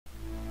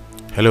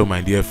Hello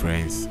my dear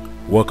friends,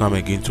 welcome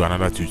again to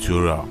another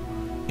tutorial.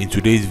 In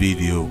today's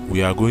video,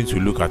 we are going to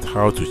look at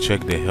how to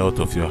check the health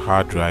of your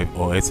hard drive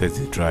or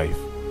SSD drive.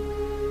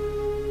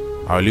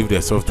 I'll leave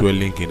the software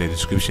link in the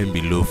description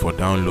below for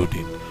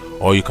downloading,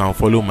 or you can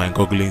follow my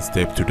googling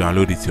step to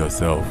download it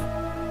yourself.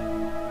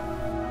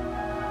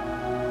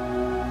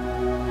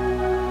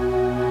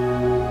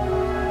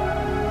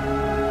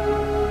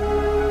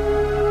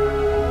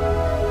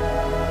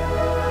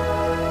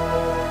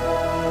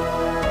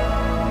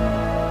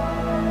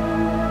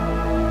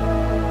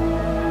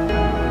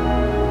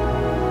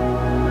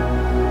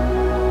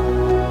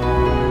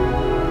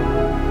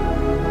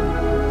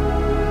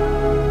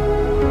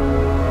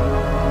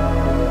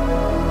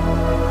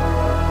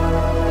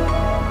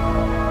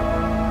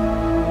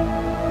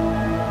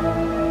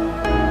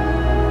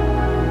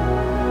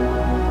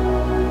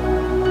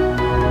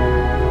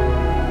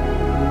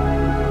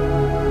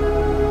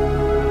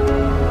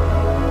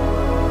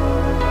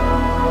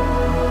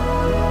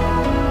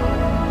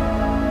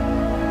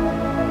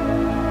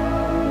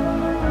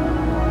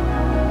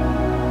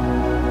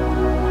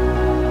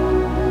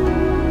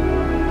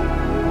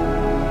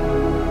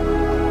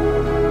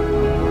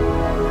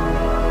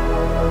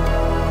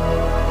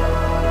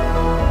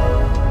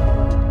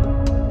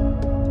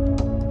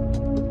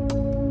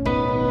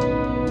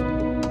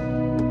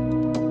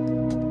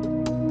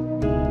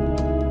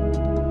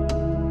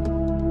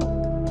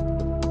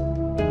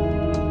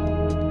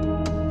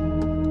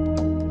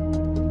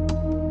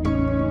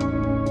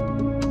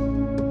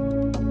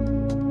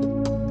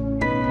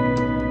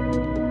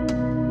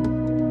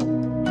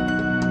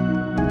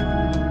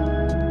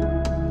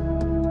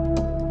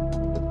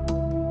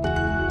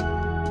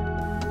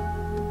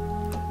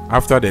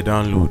 After the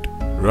download,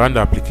 run the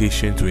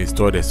application to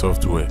install the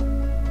software.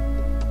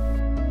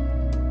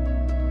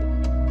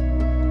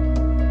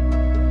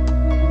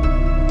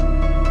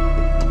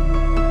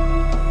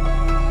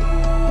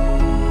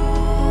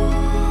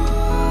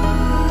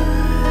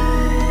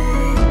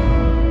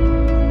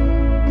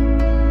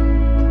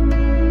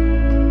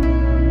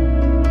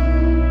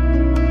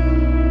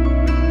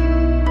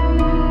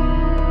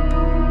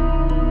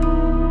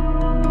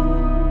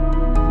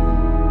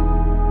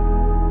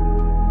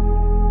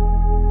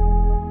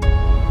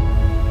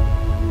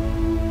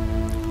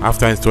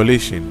 After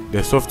installation,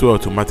 the software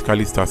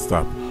automatically starts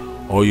up,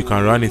 or you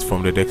can run it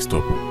from the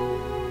desktop.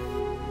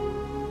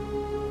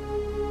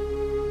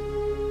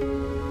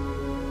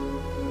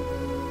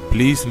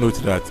 Please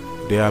note that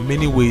there are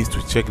many ways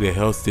to check the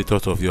health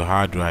status of your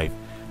hard drive,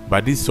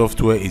 but this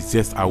software is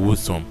just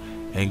awesome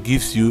and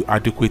gives you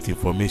adequate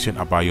information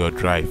about your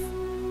drive.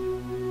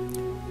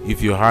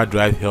 If your hard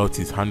drive health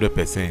is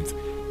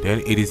 100%, then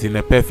it is in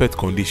a perfect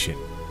condition.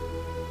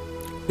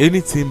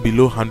 Anything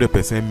below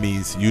 100%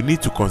 means you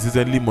need to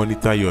consistently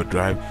monitor your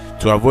drive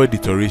to avoid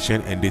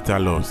deterioration and data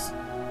loss.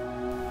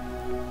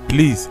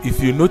 Please,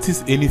 if you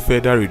notice any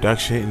further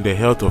reduction in the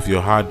health of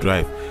your hard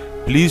drive,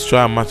 please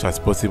try as much as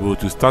possible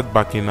to start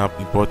backing up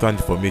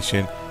important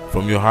information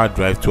from your hard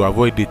drive to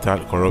avoid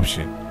data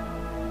corruption.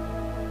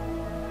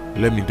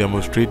 Let me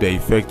demonstrate the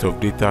effect of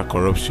data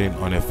corruption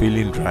on a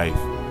failing drive.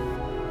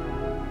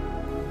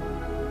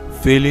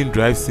 Failing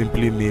drive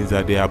simply means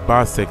that there are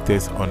bad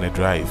sectors on a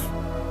drive.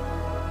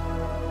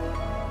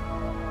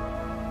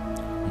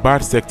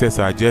 Bad sectors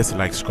are just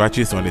like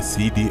scratches on a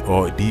CD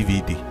or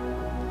DVD.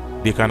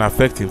 They can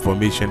affect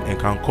information and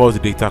can cause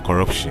data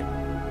corruption.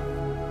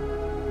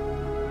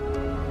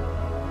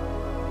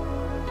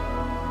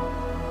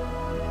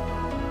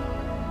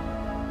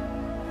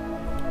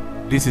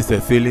 This is a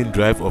failing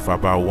drive of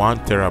about 1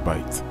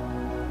 terabyte.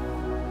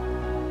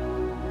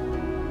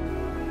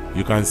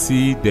 You can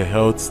see the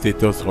health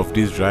status of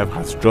this drive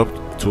has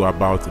dropped to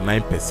about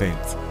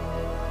 9%.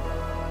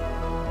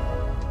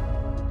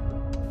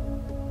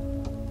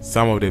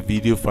 Some of the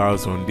video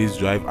files on this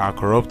drive are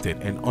corrupted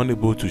and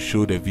unable to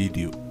show the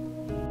video.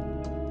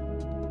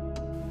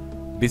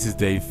 This is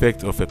the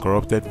effect of a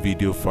corrupted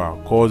video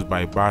file caused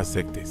by bad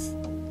sectors.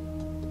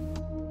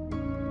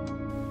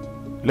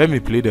 Let me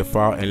play the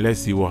file and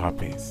let's see what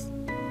happens.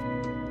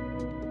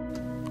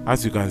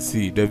 As you can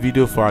see, the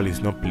video file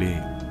is not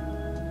playing.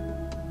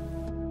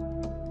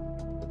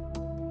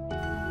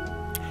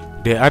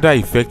 The other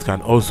effect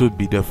can also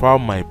be the file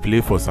might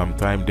play for some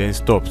time then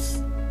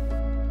stops.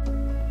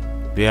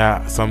 There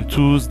are some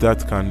tools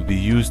that can be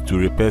used to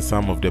repair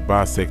some of the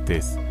bad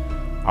sectors.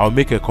 I'll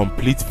make a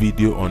complete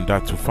video on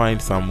that to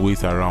find some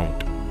ways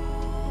around.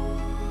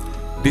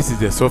 This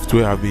is the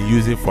software I've been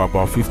using for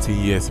about 15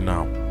 years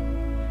now.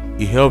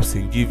 It helps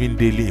in giving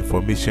daily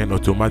information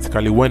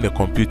automatically when the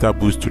computer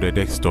boots to the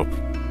desktop.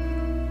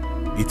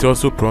 It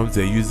also prompts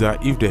the user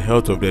if the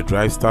health of the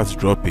drive starts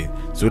dropping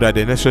so that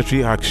the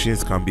necessary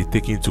actions can be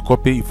taken to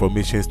copy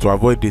information to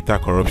avoid data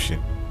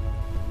corruption.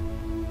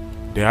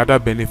 The other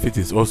benefit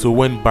is also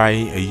when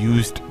buying a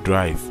used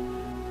drive.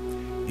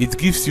 It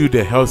gives you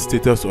the health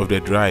status of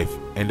the drive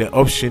and the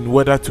option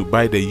whether to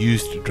buy the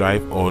used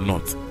drive or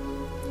not.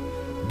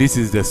 This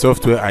is the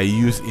software I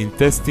use in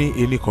testing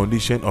any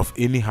condition of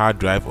any hard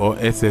drive or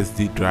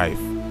SSD drive.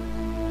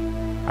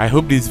 I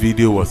hope this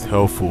video was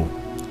helpful.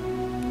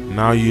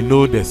 Now you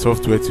know the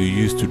software to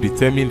use to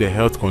determine the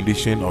health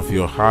condition of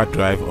your hard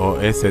drive or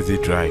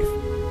SSD drive.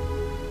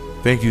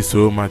 Thank you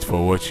so much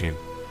for watching,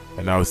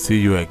 and I'll see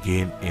you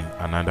again in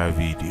another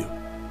video.